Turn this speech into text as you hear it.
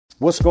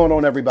What's going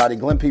on, everybody?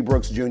 Glenn P.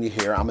 Brooks Jr.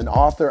 here. I'm an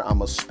author,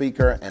 I'm a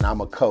speaker, and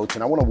I'm a coach,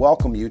 and I want to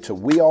welcome you to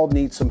We All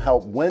Need Some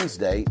Help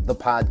Wednesday, the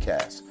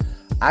podcast.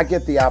 I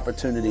get the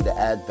opportunity to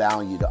add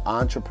value to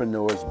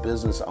entrepreneurs,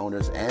 business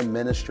owners, and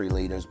ministry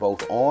leaders,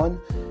 both on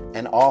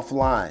and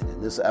offline.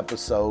 And this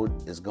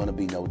episode is going to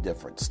be no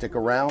different. Stick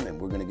around, and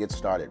we're going to get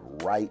started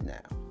right now.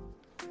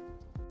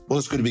 Well,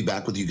 it's good to be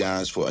back with you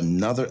guys for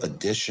another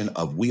edition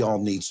of We All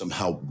Need Some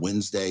Help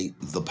Wednesday,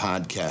 the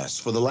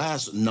podcast. For the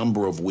last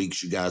number of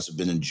weeks, you guys have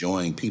been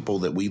enjoying people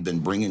that we've been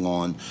bringing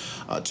on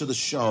to the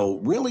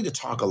show, really to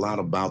talk a lot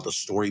about the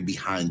story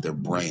behind their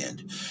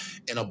brand.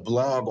 In a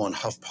blog on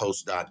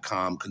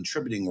HuffPost.com,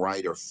 contributing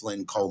writer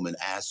Flynn Coleman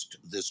asked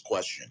this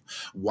question: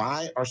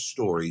 why are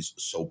stories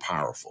so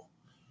powerful?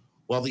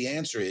 Well, the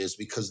answer is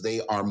because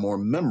they are more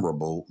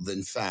memorable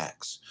than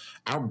facts.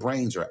 Our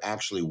brains are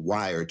actually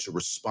wired to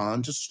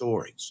respond to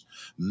stories.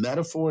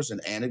 Metaphors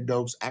and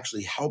anecdotes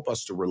actually help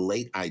us to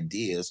relate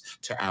ideas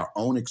to our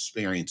own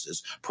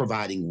experiences,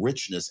 providing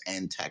richness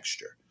and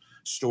texture.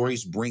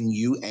 Stories bring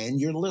you and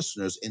your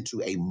listeners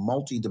into a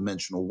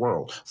multidimensional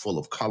world full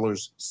of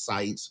colors,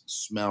 sights,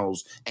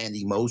 smells, and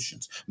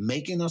emotions,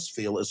 making us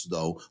feel as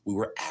though we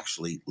were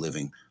actually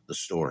living the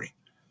story.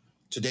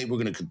 Today, we're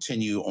going to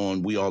continue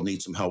on We All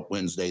Need Some Help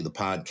Wednesday, the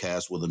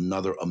podcast, with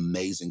another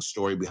amazing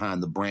story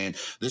behind the brand.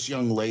 This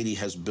young lady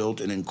has built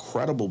an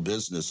incredible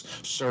business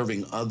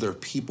serving other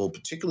people,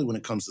 particularly when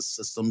it comes to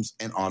systems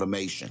and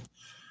automation.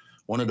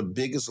 One of the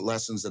biggest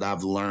lessons that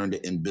I've learned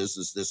in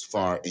business this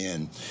far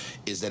in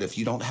is that if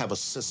you don't have a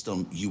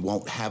system, you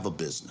won't have a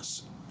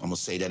business. I'm going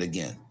to say that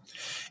again.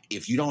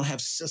 If you don't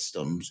have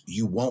systems,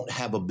 you won't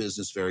have a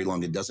business very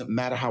long. It doesn't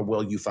matter how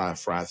well you fry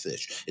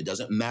fish. It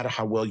doesn't matter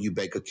how well you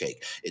bake a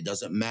cake. It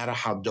doesn't matter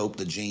how dope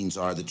the jeans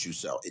are that you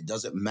sell. It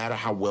doesn't matter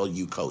how well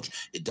you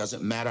coach. It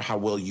doesn't matter how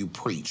well you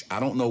preach. I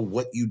don't know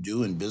what you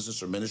do in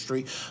business or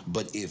ministry,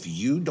 but if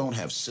you don't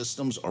have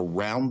systems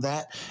around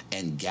that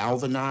and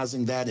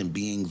galvanizing that and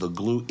being the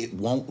glue, it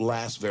won't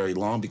last very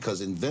long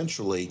because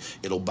eventually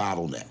it'll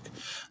bottleneck.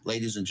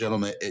 Ladies and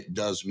gentlemen, it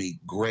does me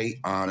great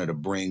honor to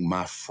bring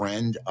my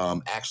friend,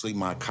 actually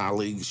my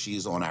colleague.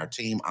 She's on our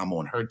team. I'm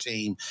on her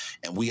team,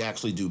 and we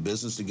actually do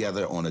business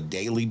together on a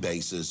daily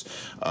basis.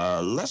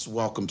 Let's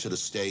welcome to the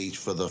stage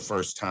for the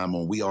first time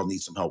on We All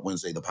Need Some Help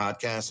Wednesday, the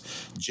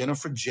podcast,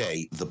 Jennifer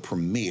J., the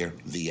Premier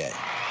VA.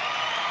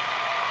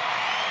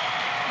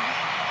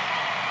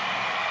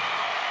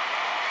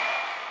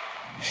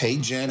 Hey,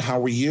 Jen,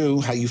 how are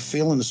you? How you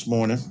feeling this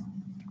morning?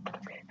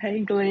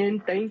 Hey,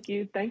 Glenn, thank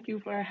you. Thank you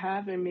for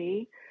having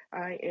me.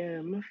 I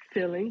am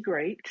feeling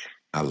great.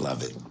 I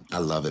love it. I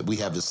love it. We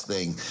have this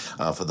thing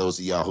for those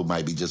of y'all who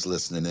might be just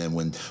listening in.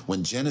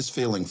 When Jen is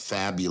feeling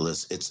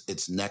fabulous,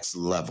 it's next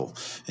level,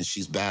 and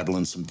she's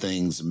battling some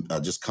things,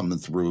 just coming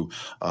through,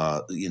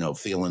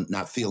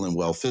 not feeling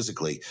well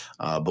physically,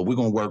 but we're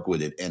gonna work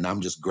with it. And I'm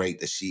just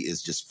great that she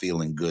is just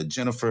feeling good.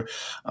 Jennifer,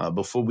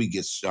 before we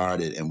get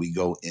started and we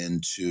go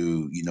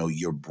into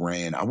your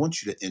brand, I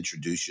want you to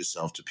introduce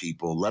yourself to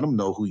people. Let them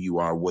know who you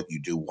are, what you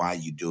do, why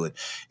you do it,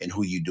 and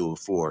who you do it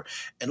for.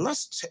 And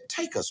let's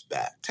take us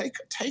back.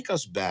 Take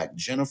us back,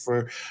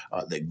 Jennifer,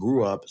 that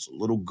grew up as a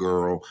little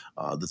girl,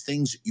 the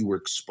things that you were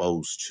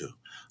exposed to,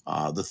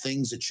 the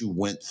things that you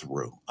went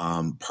through,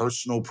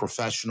 personal,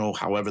 professional,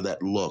 however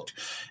that looked.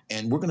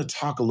 And we're going to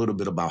talk a little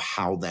bit about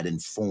how that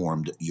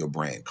informed your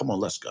brand. Come on,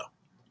 let's go.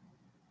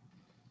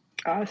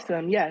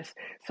 Awesome. Yes.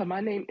 So my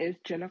name is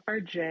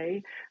Jennifer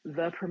J.,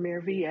 the Premier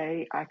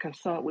VA. I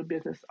consult with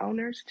business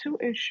owners to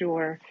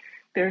ensure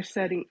they're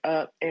setting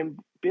up and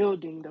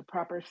building the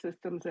proper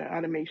systems and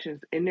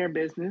automations in their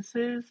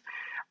businesses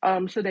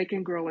so they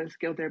can grow and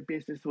scale their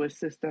business with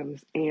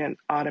systems and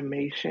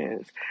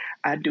automations.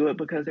 I do it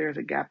because there's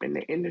a gap in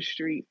the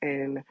industry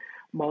and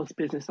most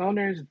business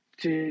owners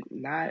did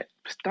not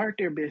start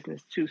their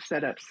business to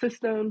set up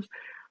systems,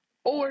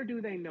 or do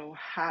they know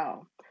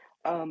how?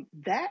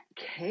 That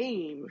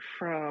came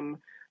from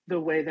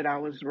the way that I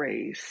was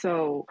raised.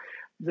 So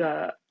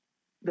the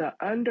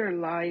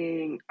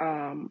underlying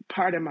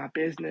part of my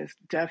business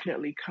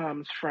definitely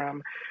comes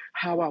from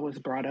how I was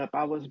brought up.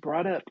 I was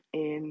brought up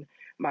in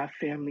my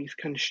family's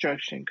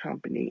construction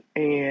company.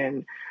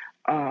 And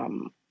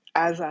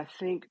as I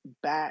think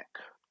back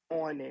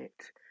on it,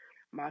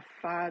 my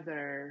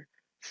father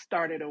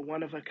started a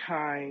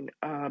one-of-a-kind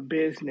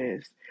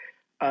business,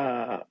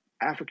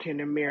 African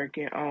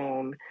American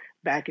owned,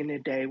 back in the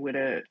day with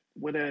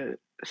a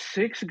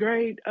sixth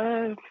grade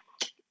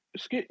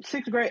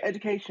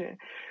education,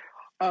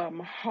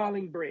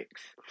 hauling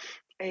bricks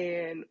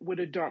and with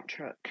a dump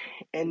truck.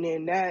 And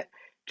then that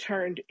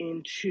turned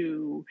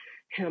into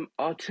him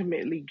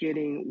ultimately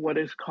getting what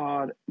is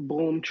called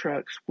boom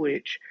trucks,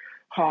 which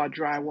haul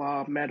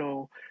drywall,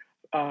 metal,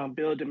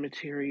 building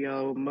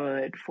material,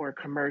 mud for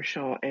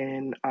commercial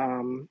and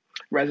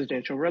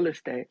residential real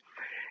estate.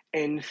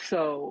 And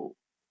so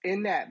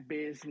in that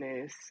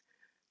business,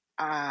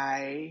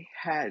 I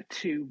had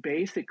to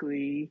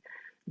basically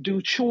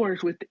do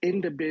chores within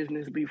the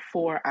business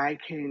before I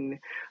can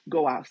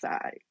go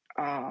outside.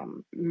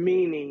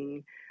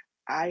 Meaning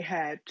I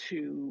had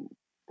to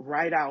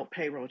write out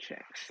payroll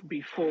checks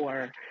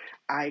before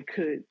I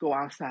could go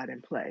outside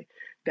and play.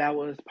 That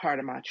was part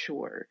of my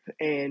chore.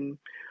 And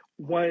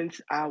once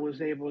I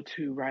was able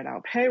to write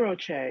out payroll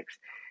checks,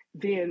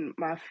 then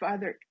my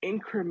father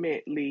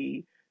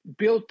incrementally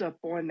built up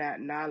on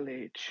that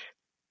knowledge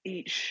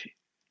each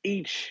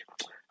each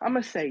I'm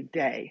gonna say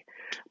day,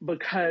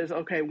 because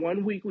okay,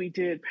 one week we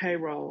did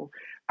payroll,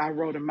 I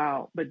wrote them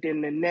out, but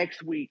then the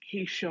next week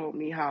he showed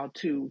me how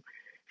to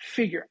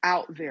figure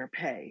out their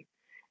pay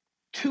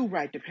to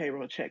write the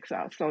payroll checks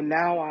out. So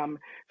now I'm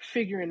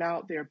figuring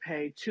out their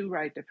pay to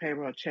write the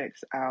payroll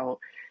checks out.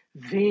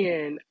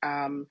 Then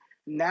I'm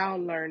now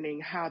learning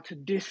how to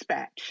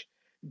dispatch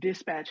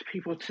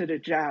people to the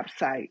job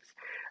sites,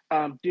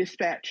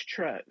 dispatch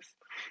trucks,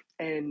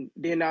 and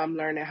then I'm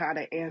learning how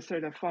to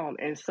answer the phone.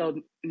 And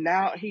so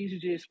now he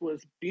just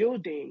was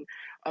building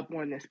up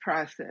on this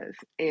process.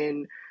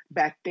 And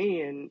back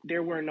then,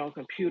 there were no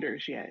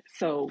computers yet.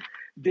 So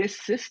this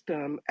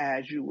system,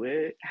 as you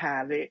would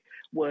have it,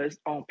 was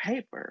on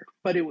paper,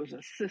 but it was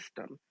a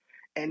system.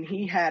 And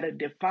he had a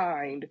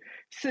defined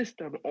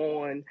system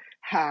on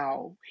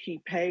how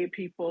he paid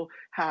people,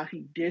 how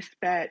he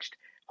dispatched,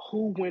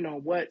 who went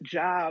on what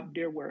job.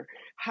 There were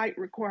height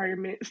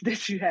requirements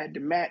that you had to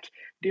match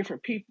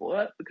different people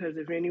up, because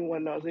if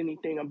anyone knows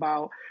anything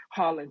about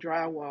hauling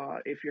drywall,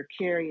 if you're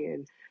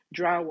carrying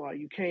drywall,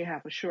 you can't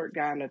have a short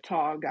guy and a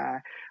tall guy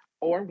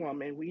or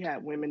woman. We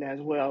had women as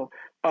well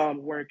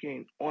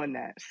working on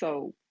that.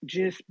 So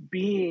just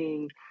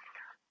being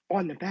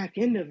on the back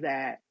end of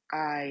that,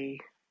 I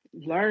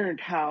learned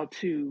how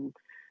to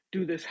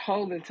do this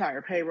whole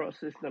entire payroll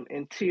system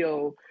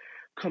until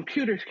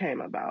computers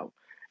came about.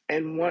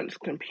 And once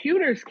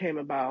computers came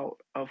about,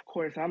 of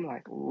course, I'm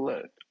like,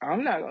 look,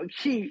 I'm not going to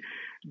keep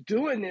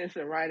doing this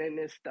and writing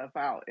this stuff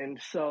out. And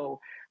so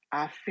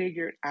I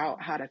figured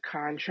out how to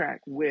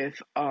contract with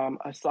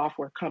a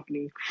software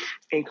company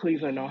in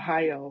Cleveland,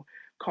 Ohio,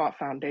 called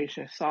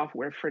Foundation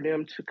Software, for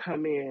them to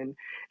come in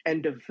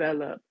and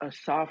develop a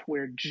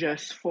software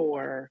just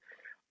for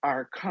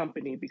our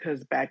company.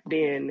 Because back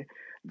then,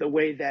 the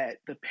way that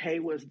the pay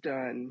was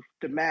done,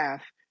 the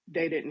math,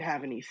 they didn't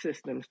have any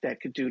systems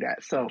that could do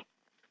that. So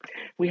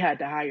we had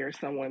to hire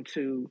someone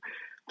to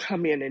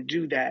come in and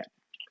do that.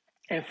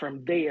 And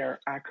from there,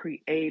 I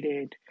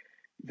created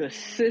the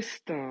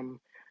system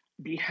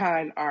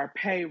behind our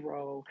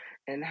payroll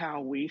and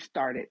how we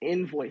started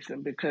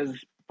invoicing, because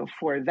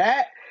before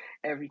that,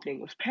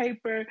 everything was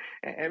paper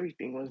and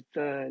everything was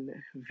done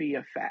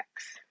via fax.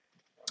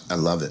 I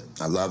love it.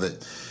 I love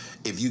it.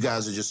 If you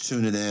guys are just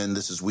tuning in,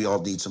 this is We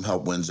All Need Some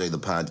Help Wednesday, the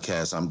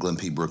podcast. I'm Glenn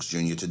P. Brooks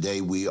Jr.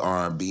 Today we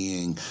are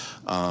being,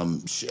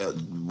 I'm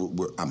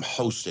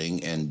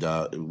hosting, and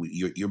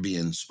you're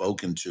being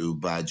spoken to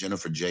by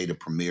Jennifer J., the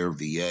Premier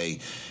VA.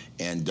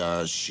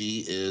 And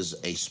she is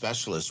a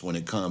specialist when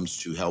it comes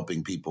to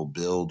helping people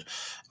build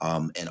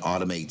and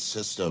automate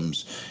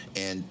systems.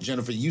 And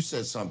Jennifer, you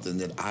said something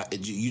that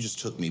you just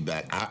took me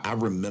back. I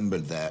remember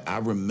that. I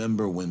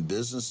remember when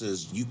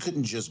businesses, you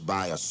couldn't just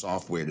buy a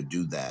software to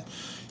do that.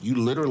 You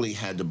literally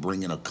had to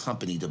bring in a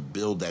company to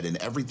build that, and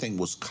everything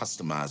was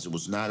customized. It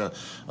was not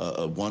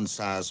a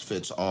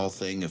one-size-fits-all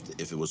thing.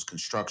 If it was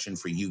construction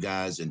for you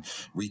guys and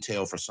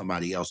retail for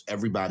somebody else,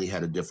 everybody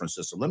had a different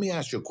system. Let me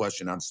ask you a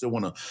question. I still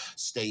want to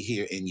stay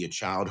here in your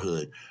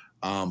childhood.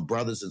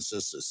 Brothers and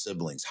sisters,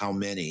 siblings, how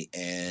many?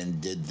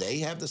 And did they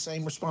have the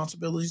same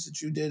responsibilities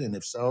that you did? And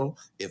if so,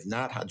 if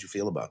not, how'd you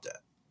feel about that?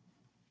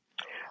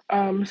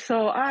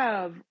 So I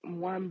have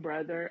one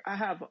brother. I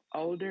have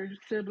older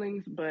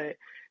siblings, but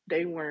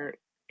they weren't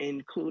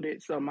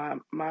included. So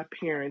my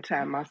parents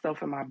had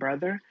myself and my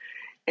brother.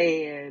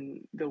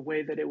 And the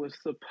way that it was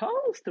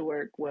supposed to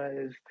work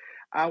was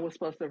I was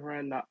supposed to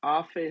run the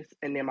office,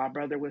 and then my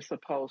brother was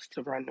supposed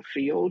to run the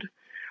field.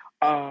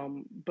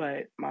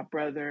 But my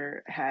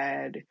brother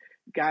had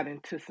got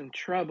into some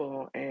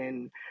trouble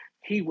and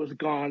he was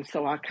gone.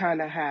 So I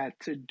kind of had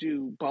to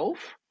do both.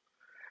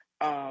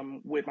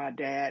 With my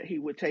dad, he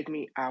would take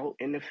me out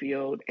in the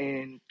field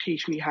and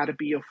teach me how to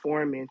be a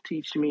foreman,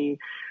 teach me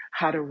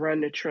how to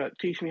run the truck,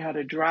 teach me how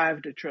to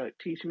drive the truck,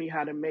 teach me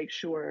how to make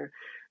sure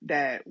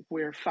that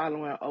we're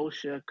following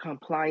OSHA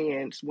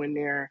compliance when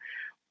they're,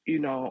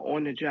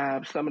 on the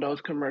job. Some of those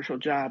commercial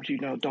jobs,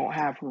 don't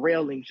have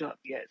railings up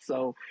yet.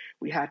 So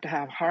we had to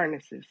have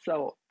harnesses.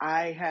 So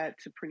I had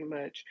to pretty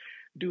much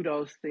do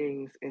those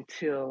things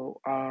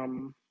until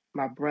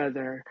my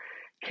brother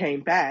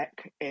came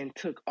back and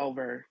took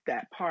over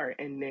that part.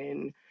 And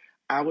then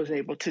I was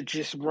able to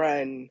just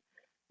run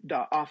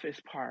the office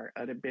part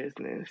of the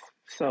business.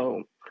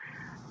 So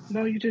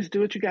no, you just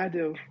do what you gotta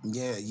do.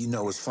 Yeah,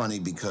 it's funny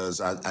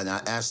because I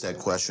asked that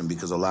question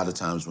because a lot of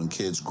times when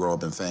kids grow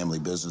up in family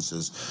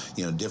businesses,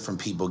 different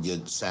people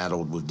get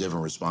saddled with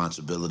different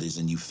responsibilities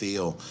and you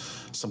feel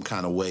some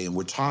kind of way. And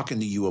we're talking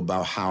to you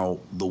about how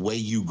the way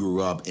you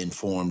grew up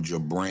informed your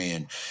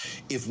brand.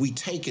 If we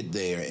take it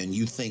there and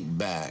you think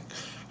back,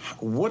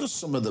 what are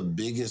some of the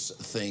biggest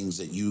things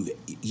that you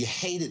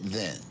hated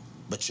then,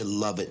 but you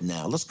love it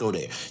now? Let's go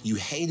there. You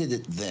hated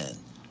it then,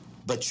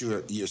 but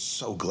you're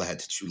so glad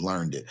that you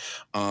learned it.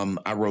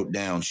 I wrote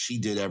down she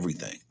did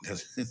everything.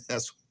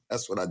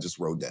 That's what I just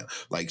wrote down.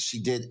 Like she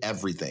did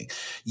everything.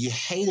 You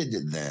hated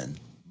it then,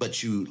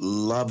 but you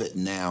love it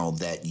now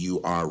that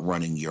you are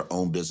running your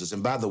own business.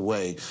 And by the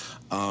way,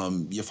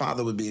 your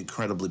father would be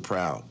incredibly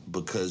proud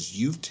because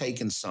you've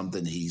taken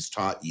something he's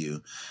taught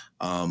you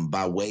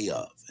by way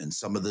of, and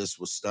some of this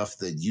was stuff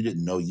that you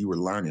didn't know you were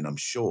learning, I'm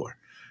sure.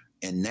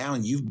 And now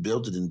you've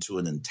built it into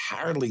an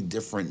entirely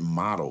different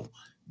model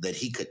that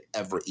he could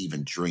ever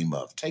even dream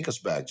of. Take us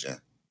back, Jen.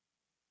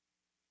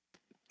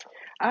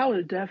 I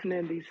would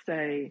definitely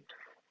say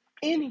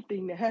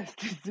anything that has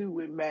to do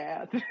with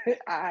math.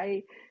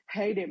 I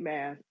hated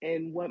math.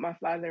 And what my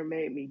father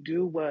made me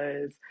do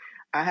was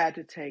I had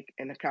to take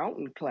an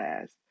accounting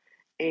class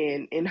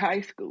in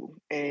high school.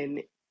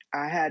 And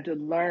I had to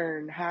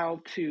learn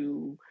how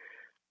to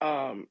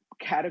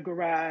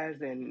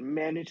categorize and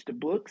manage the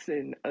books.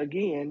 And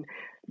again,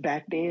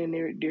 back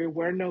then there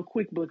were no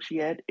QuickBooks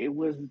yet. It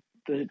was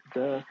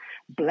the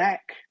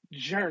black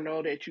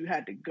journal that you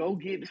had to go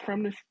get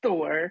from the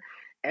store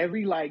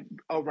every like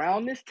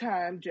around this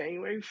time,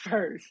 January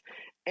 1st,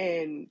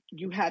 and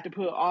you had to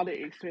put all the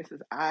expenses.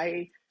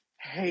 I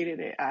hated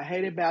it. I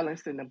hated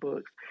balancing the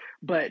books.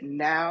 But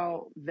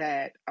now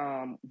that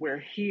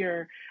we're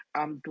here,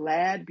 I'm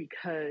glad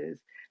because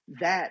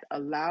that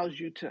allows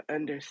you to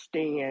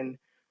understand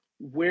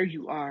where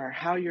you are,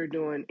 how you're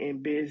doing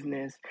in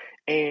business,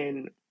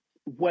 and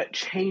what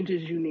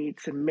changes you need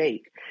to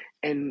make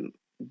and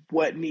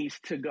what needs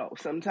to go.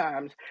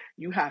 Sometimes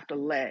you have to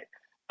let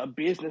a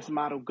business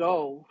model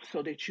go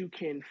so that you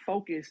can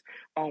focus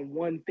on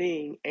one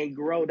thing and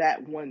grow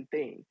that one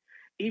thing.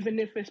 Even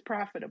if it's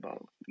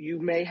profitable, you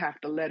may have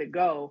to let it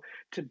go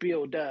to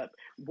build up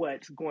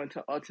what's going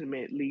to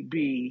ultimately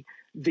be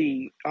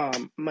the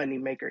money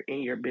maker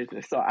in your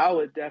business. So I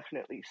would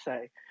definitely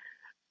say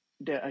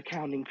the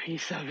accounting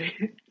piece of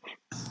it.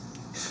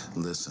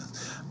 Listen,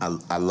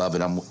 I love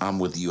it. I'm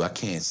with you. I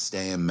can't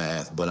stand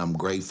math, but I'm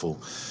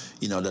grateful,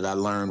 that I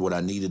learned what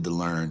I needed to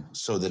learn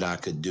so that I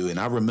could do it. And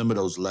I remember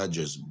those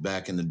ledgers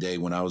back in the day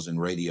when I was in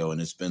radio,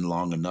 and it's been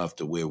long enough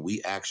to where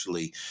we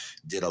actually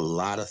did a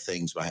lot of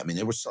things I mean,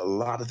 there was a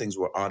lot of things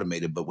were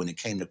automated, but when it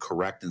came to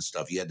correcting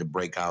stuff, you had to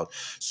break out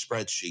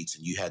spreadsheets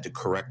and you had to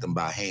correct them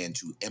by hand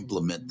to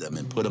implement them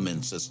and put them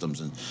in systems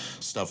and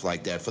stuff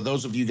like that. For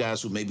those of you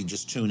guys who may be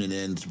just tuning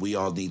in, We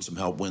All Need Some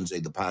Help Wednesday,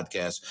 the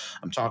podcast.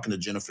 I'm talking to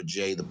Jennifer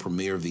J, the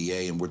Premier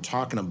VA, and we're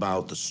talking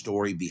about the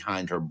story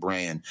behind her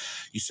brand.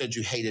 You said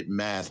you hated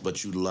math,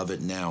 but you love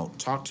it now.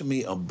 Talk to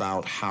me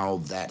about how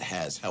that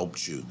has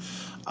helped you.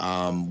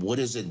 What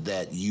is it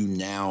that you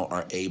now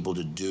are able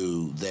to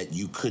do that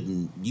you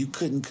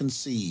couldn't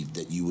conceive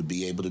that you would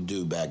be able to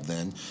do back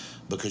then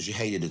because you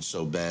hated it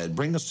so bad?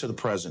 Bring us to the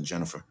present,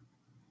 Jennifer.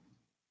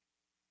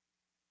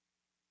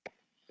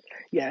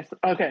 Yes.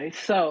 Okay.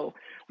 So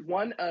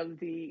one of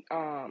the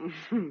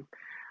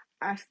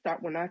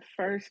when I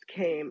first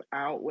came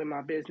out with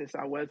my business,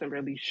 I wasn't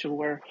really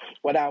sure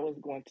what I was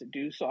going to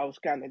do. So I was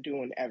kind of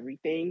doing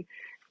everything.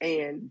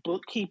 And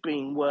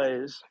bookkeeping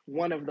was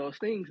one of those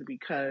things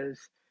because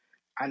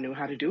I knew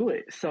how to do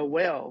it so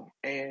well.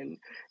 And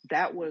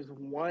that was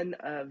one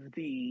of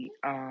the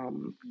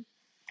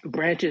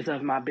branches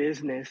of my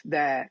business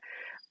that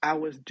I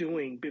was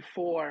doing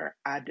before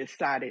I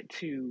decided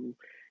to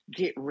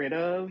get rid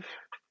of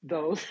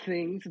those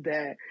things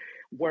that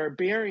were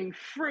bearing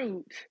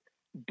fruit,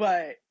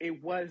 but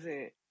it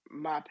wasn't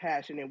my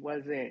passion, it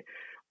wasn't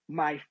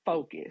my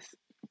focus.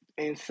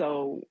 And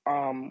so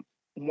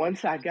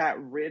once I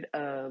got rid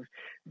of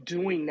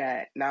doing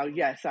that, now,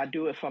 yes, I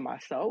do it for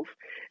myself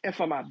and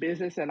for my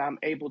business, and I'm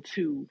able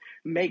to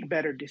make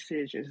better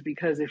decisions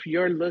because if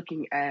you're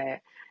looking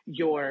at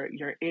your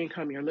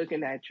income, you're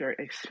looking at your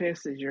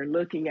expenses, you're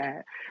looking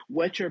at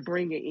what you're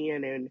bringing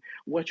in and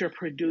what you're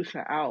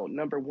producing out.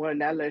 Number one,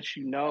 that lets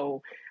you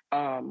know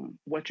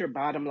what your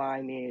bottom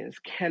line is.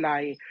 Can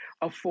I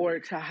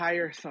afford to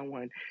hire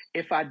someone?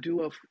 If I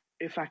do,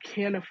 if I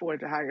can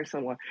afford to hire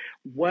someone,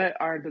 what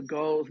are the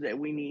goals that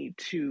we need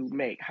to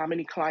make? How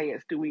many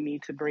clients do we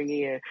need to bring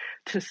in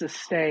to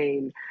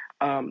sustain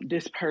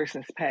this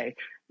person's pay?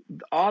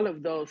 All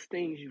of those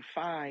things you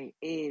find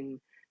in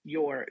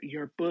your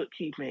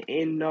bookkeeping,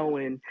 in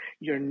knowing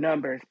your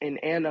numbers, in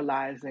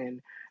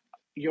analyzing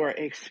your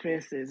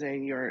expenses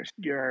and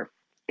your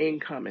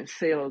income and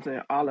sales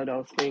and all of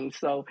those things.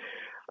 So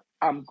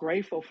I'm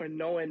grateful for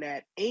knowing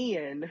that,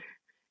 and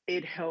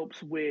it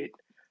helps with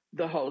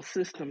the whole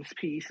systems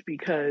piece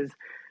because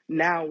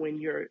now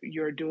when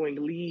you're doing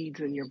leads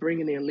and you're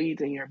bringing in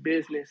leads in your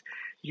business,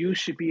 you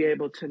should be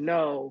able to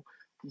know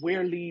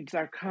where leads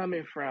are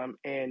coming from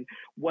and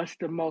what's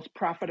the most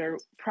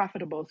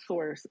profitable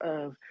source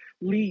of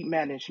lead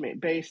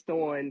management based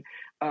on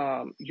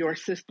your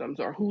systems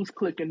or who's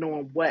clicking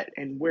on what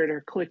and where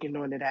they're clicking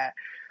on it at.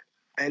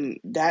 And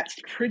that's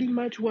pretty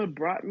much what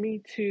brought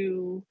me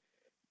to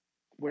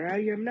where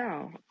I am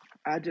now.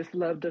 I just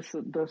love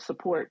the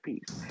support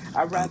piece.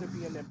 I'd rather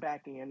be in the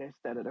back end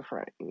instead of the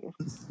front end.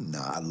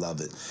 No, I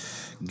love it.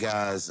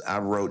 Guys, I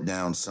wrote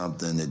down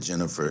something that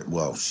Jennifer,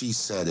 well, she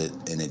said it,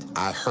 and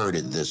I heard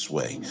it this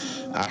way.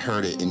 I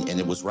heard it, and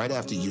it was right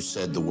after you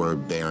said the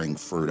word bearing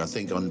fruit. I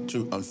think,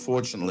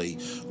 unfortunately,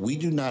 we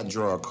do not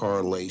draw a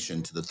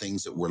correlation to the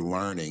things that we're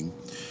learning,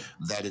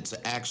 that it's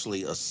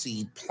actually a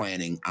seed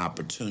planting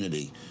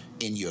opportunity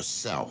in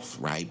yourself,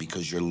 right?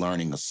 Because you're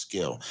learning a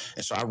skill.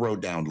 And so I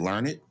wrote down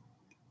learn it,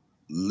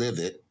 live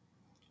it,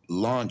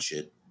 launch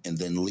it, and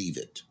then leave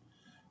it.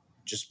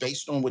 Just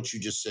based on what you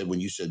just said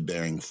when you said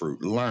bearing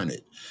fruit, learn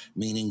it.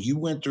 Meaning you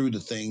went through the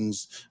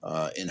things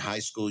in high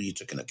school, you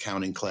took an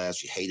accounting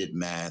class, you hated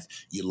math,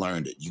 you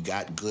learned it. You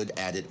got good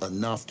at it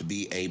enough to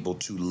be able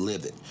to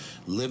live it.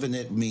 Living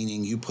it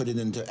meaning you put it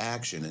into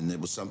action, and it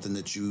was something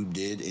that you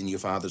did in your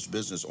father's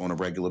business on a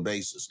regular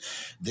basis.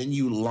 Then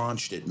you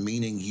launched it,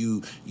 meaning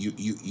you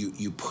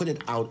put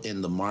it out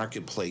in the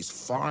marketplace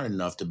far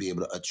enough to be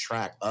able to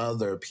attract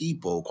other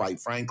people, quite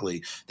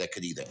frankly, that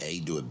could either A,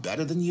 do it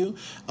better than you,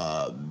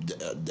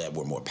 that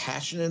were more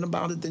passionate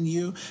about it than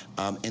you,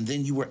 and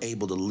then you were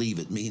able to leave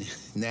it. Meaning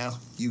now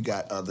you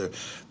got other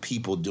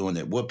people doing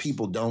it. What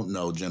people don't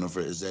know, Jennifer,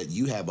 is that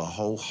you have a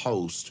whole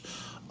host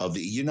of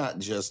you're not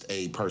just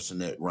a person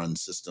that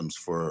runs systems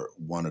for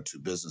one or two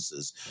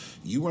businesses.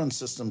 You run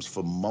systems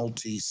for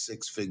multi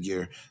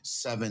 6-figure,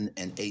 7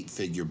 and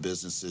 8-figure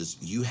businesses.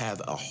 You have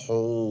a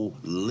whole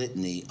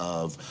litany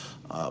of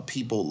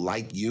people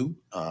like you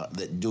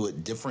that do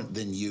it different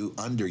than you,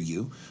 under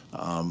you,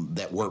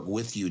 that work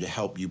with you to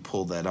help you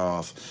pull that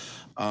off.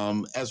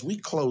 As we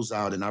close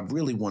out, and I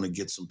really want to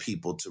get some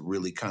people to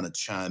really kind of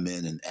chime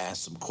in and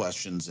ask some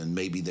questions, and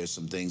maybe there's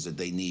some things that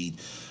they need.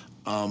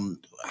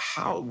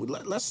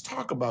 Let's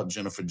talk about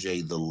Jennifer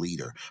J, the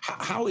leader.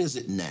 How is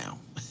it now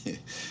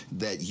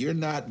that you're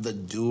not the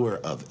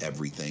doer of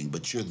everything,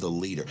 but you're the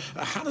leader?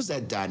 How does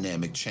that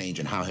dynamic change,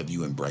 and how have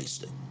you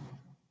embraced it?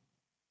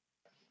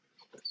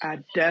 I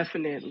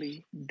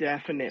definitely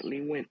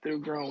went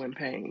through growing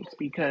pains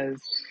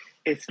because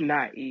it's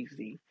not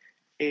easy.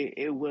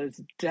 It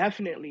was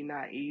definitely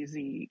not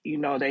easy. You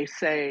know, they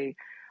say,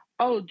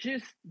 "Oh,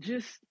 just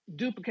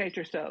duplicate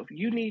yourself.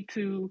 You need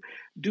to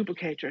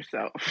duplicate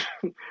yourself."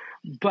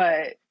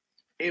 But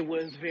it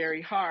was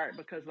very hard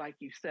because, like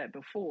you said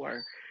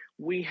before,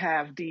 we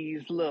have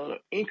these little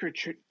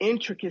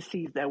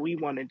intricacies that we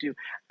want to do.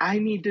 I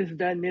need this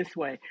done this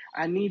way.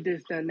 I need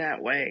this done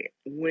that way.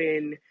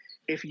 When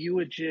if you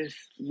would just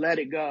let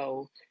it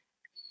go,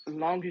 as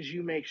long as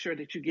you make sure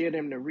that you give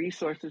them the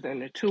resources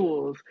and the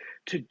tools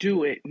to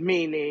do it,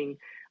 meaning,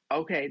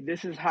 okay,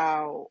 this is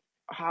how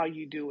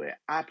you do it.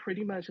 I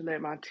pretty much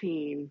let my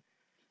team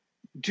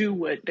do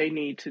what they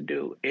need to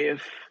do.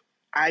 If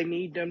I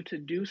need them to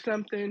do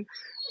something,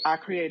 I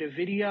create a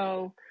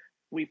video.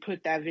 We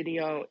put that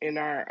video in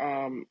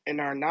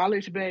our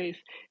knowledge base,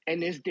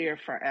 and it's there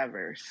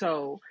forever.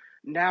 So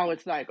now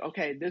it's like,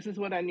 okay, this is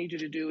what I need you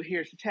to do.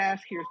 Here's the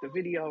task. Here's the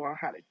video on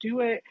how to do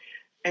it,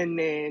 and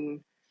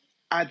then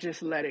I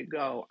just let it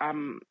go.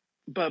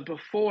 But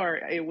before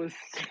it was,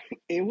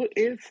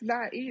 it's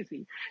not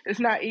easy. It's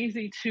not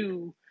easy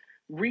to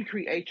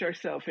recreate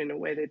yourself in the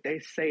way that they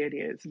say it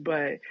is.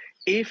 But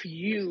if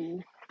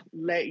you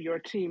let your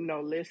team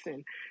know,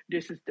 listen,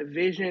 this is the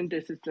vision,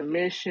 this is the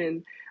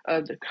mission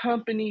of the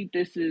company,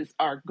 this is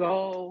our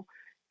goal,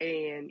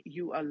 and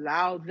you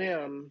allow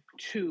them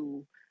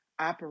to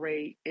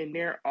operate in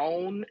their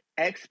own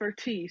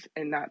expertise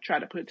and not try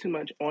to put too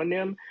much on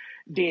them,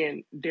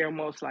 then they'll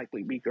most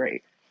likely be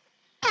great.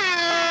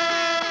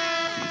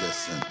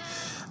 Listen,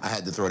 I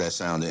had to throw that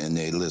sound in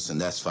there. Listen,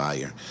 that's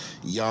fire.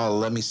 Y'all,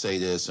 let me say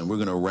this, and we're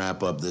going to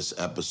wrap up this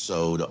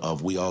episode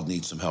of We All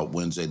Need Some Help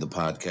Wednesday, the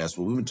podcast.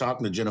 Well, we've been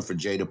talking to Jennifer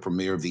J, the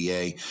Premier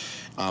VA.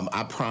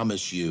 I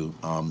promise you,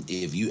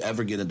 if you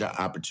ever get an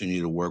opportunity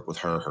to work with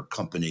her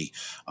company,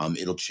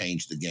 it'll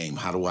change the game.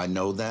 How do I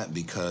know that?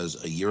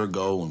 Because a year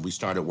ago, when we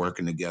started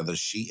working together,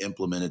 she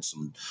implemented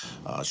some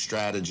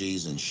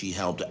strategies, and she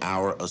helped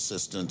our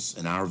assistants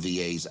and our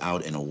VAs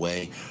out in a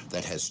way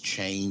that has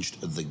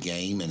changed the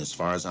game. And as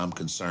far as I'm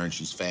concerned,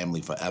 she's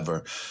family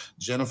forever.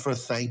 Jennifer,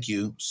 thank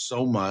you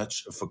so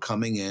much for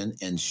coming in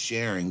and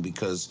sharing,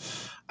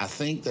 because I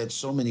think that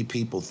so many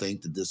people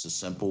think that this is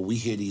simple. We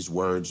hear these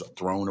words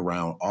thrown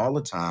around all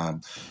the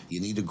time. You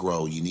need to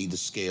grow, you need to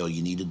scale,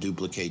 you need to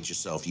duplicate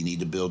yourself, you need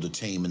to build a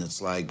team. And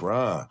it's like,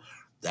 bruh,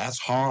 that's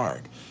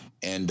hard.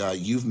 And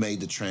you've made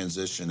the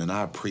transition, and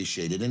I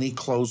appreciate it. Any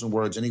closing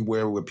words,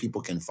 anywhere where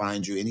people can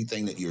find you,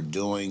 anything that you're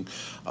doing,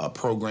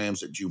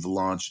 programs that you've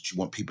launched that you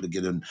want people to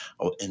get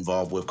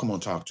involved with? Come on,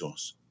 talk to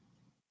us.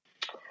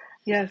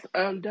 Yes,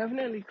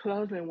 definitely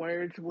closing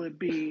words would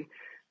be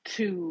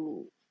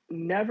to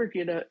never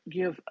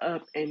give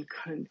up and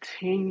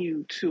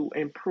continue to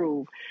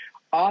improve.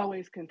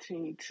 Always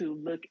continue to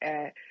look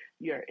at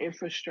your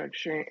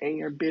infrastructure and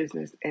your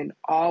business and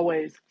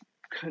always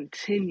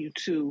continue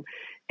to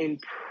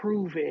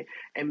improve it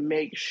and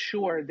make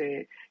sure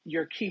that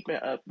you're keeping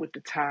up with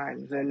the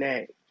times and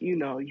that, you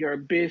know, your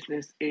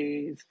business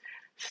is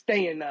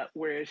staying up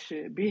where it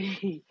should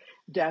be.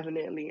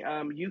 Definitely.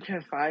 You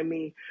can find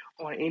me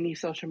on any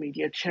social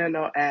media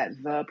channel at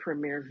the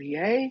Premier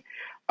VA.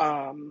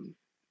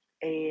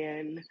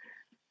 And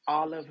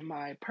all of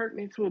my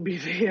pertinence will be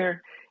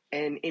there,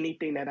 and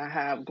anything that I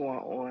have going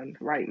on.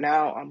 Right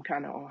now, I'm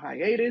kind of on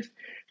hiatus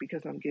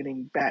because I'm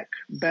getting back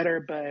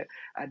better, but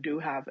I do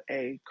have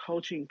a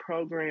coaching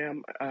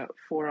program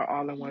for an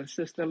all-in-one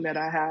system that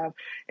I have,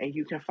 and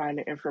you can find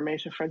the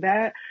information for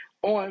that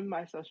on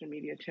my social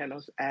media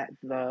channels at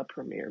the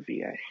Premier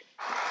VA.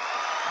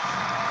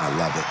 I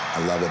love it.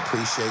 I love it.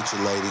 Appreciate you,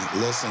 lady.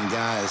 Listen,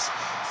 guys,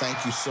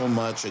 thank you so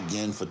much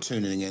again for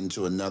tuning in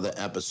to another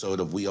episode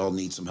of We All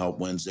Need Some Help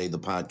Wednesday, the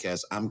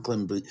podcast. I'm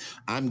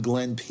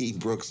Glenn P.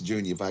 Brooks Jr.,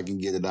 if I can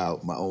get it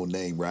out, my own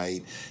name,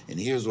 right? And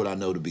here's what I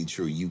know to be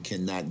true. You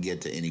cannot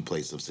get to any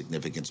place of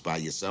significance by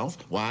yourself.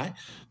 Why?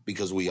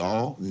 Because we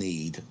all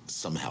need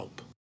some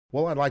help.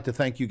 Well, I'd like to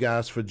thank you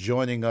guys for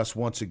joining us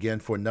once again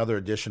for another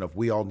edition of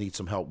We All Need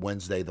Some Help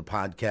Wednesday, the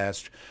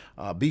podcast.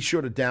 Be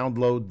sure to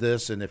download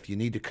this, and if you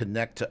need to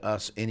connect to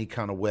us any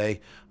kind of way,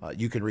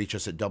 you can reach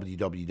us at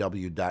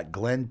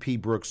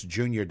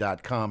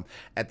www.glennpbrooksjr.com.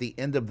 At the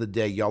end of the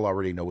day, y'all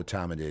already know what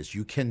time it is.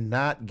 You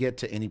cannot get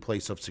to any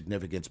place of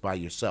significance by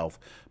yourself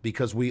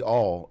because we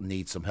all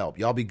need some help.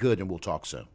 Y'all be good, and we'll talk soon.